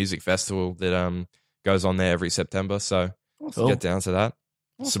good music festival that goes on there every September. So Cool. get down to that.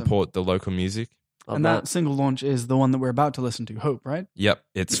 support the local music. And that single launch is the one that we're about to listen to, Hope, right? Yep,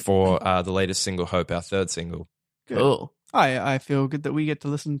 it's for the latest single, Hope, our third single. Good. Cool. I feel good that we get to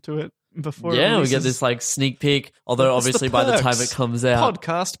listen to it before. Yeah, it we get releases. this like sneak peek. Although It's the obviously by the time perks. it comes out,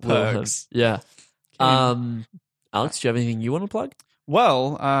 Podcast we'll have- perks. yeah. Alex, do you have anything you want to plug?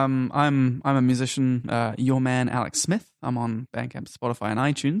 Well, I'm a musician. Your man, Alex Smith. I'm on Bandcamp, Spotify, and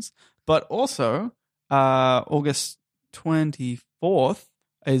iTunes. But also, August 24th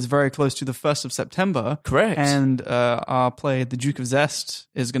is very close to the 1st of September. Correct. And our play, The Duke of Zest,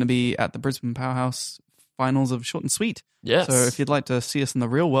 is going to be at the Brisbane Powerhouse finals of Short and Sweet. Yes. So if you'd like to see us in the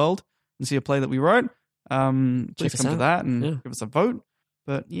real world and see a play that we wrote, please us come to out. that and Yeah. give us a vote.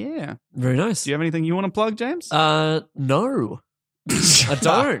 But yeah. Very nice. Do you have anything you want to plug, James? No. I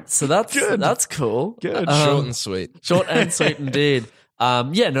don't. So that's Good. That's cool. Good. Short and sweet. Short and sweet indeed.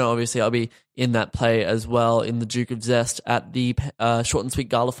 Obviously I'll be in that play as well in the Duke of Zest at the Short and Sweet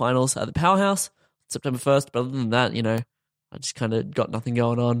Gala finals at the Powerhouse, September 1st. But other than that, I just kind of got nothing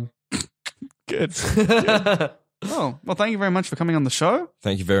going on. Good. Oh, well, thank you very much for coming on the show.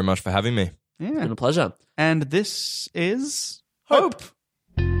 Thank you very much for having me. Yeah. It's been a pleasure. And this is Hope.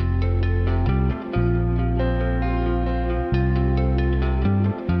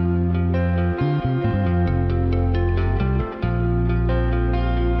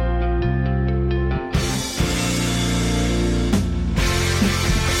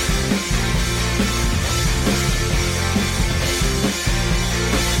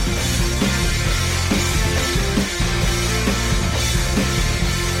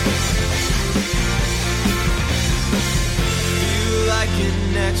 Feel like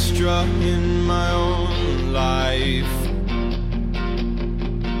an extra in my own life.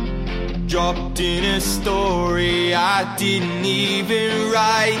 Dropped in a story I didn't even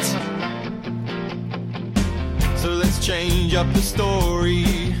write. So let's change up the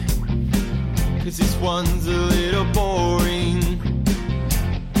story, 'cause this one's a little boring.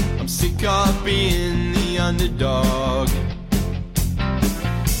 I'm sick of being the underdog.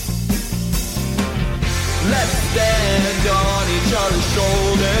 Let's stand on each other's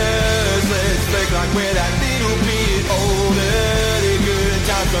shoulders. Let's make like we're that little bit older. The good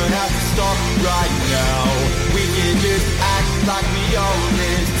times don't have to stop right now. We can just act like we own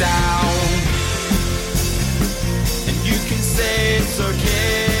this town. And you can say it's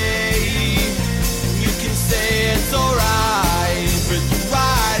okay. You can say it's alright. But the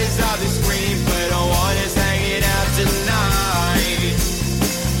writers of the screenplay don't want us hanging out tonight.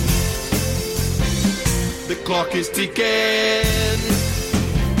 The clock is ticking,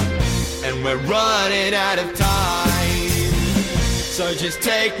 and we're running out of time. So just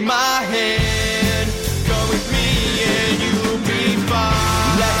take my hand, come with me and you'll be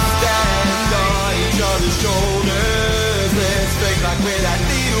fine. Let's stand on each other's shoulders. Let's fake like we're that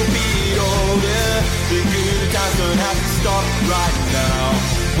little bit older. The good times don't have to stop right now.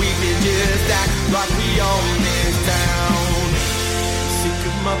 We can just act like we own this town. Sick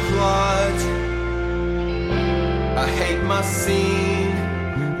of my plot, I hate my scene.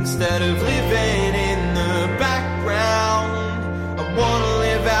 Instead of living in the background, I wanna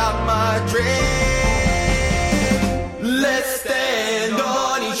live out my dream. Let's stand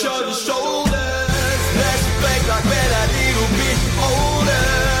on each other's shoulders. Let's fake like we're that little bit older.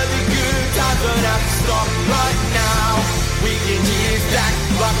 The good times don't have to stop right now. We can just act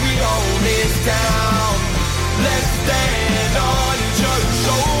like we own this town. Let's stand on each other's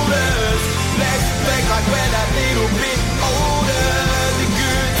shoulders. Let's fake like we're that little bit older. The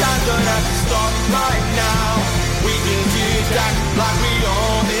good times don't have to stop right now. We can just act like we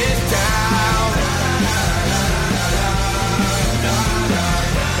own this town.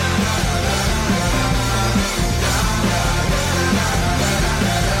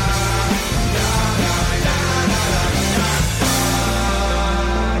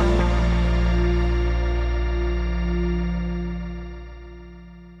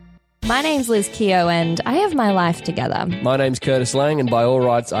 My name's Liz Keogh and I have my life together. My name's Curtis Lang, and by all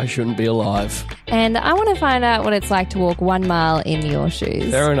rights, I shouldn't be alive. And I want to find out what it's like to walk 1 mile in your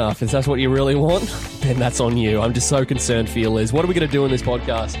shoes. Fair enough. If that's what you really want, then that's on you. I'm just so concerned for you, Liz. What are we going to do in this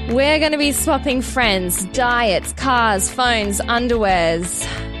podcast? We're going to be swapping friends, diets, cars, phones, underwears,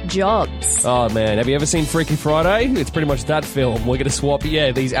 jobs. Oh, man. Have you ever seen Freaky Friday? It's pretty much that film. We're going to swap,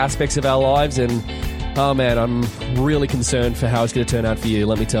 these aspects of our lives, and oh, man, I'm really concerned for how it's going to turn out for you,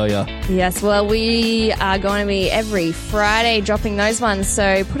 let me tell you. Yes, well, we are going to be every Friday dropping those ones.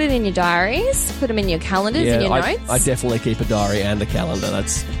 So put it in your diaries, put them in your calendars, in your notes. I definitely keep a diary and a calendar.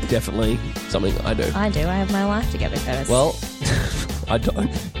 That's definitely something I do. I do. I have my life together, Curtis. Well, I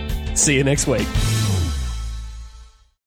don't. See you next week.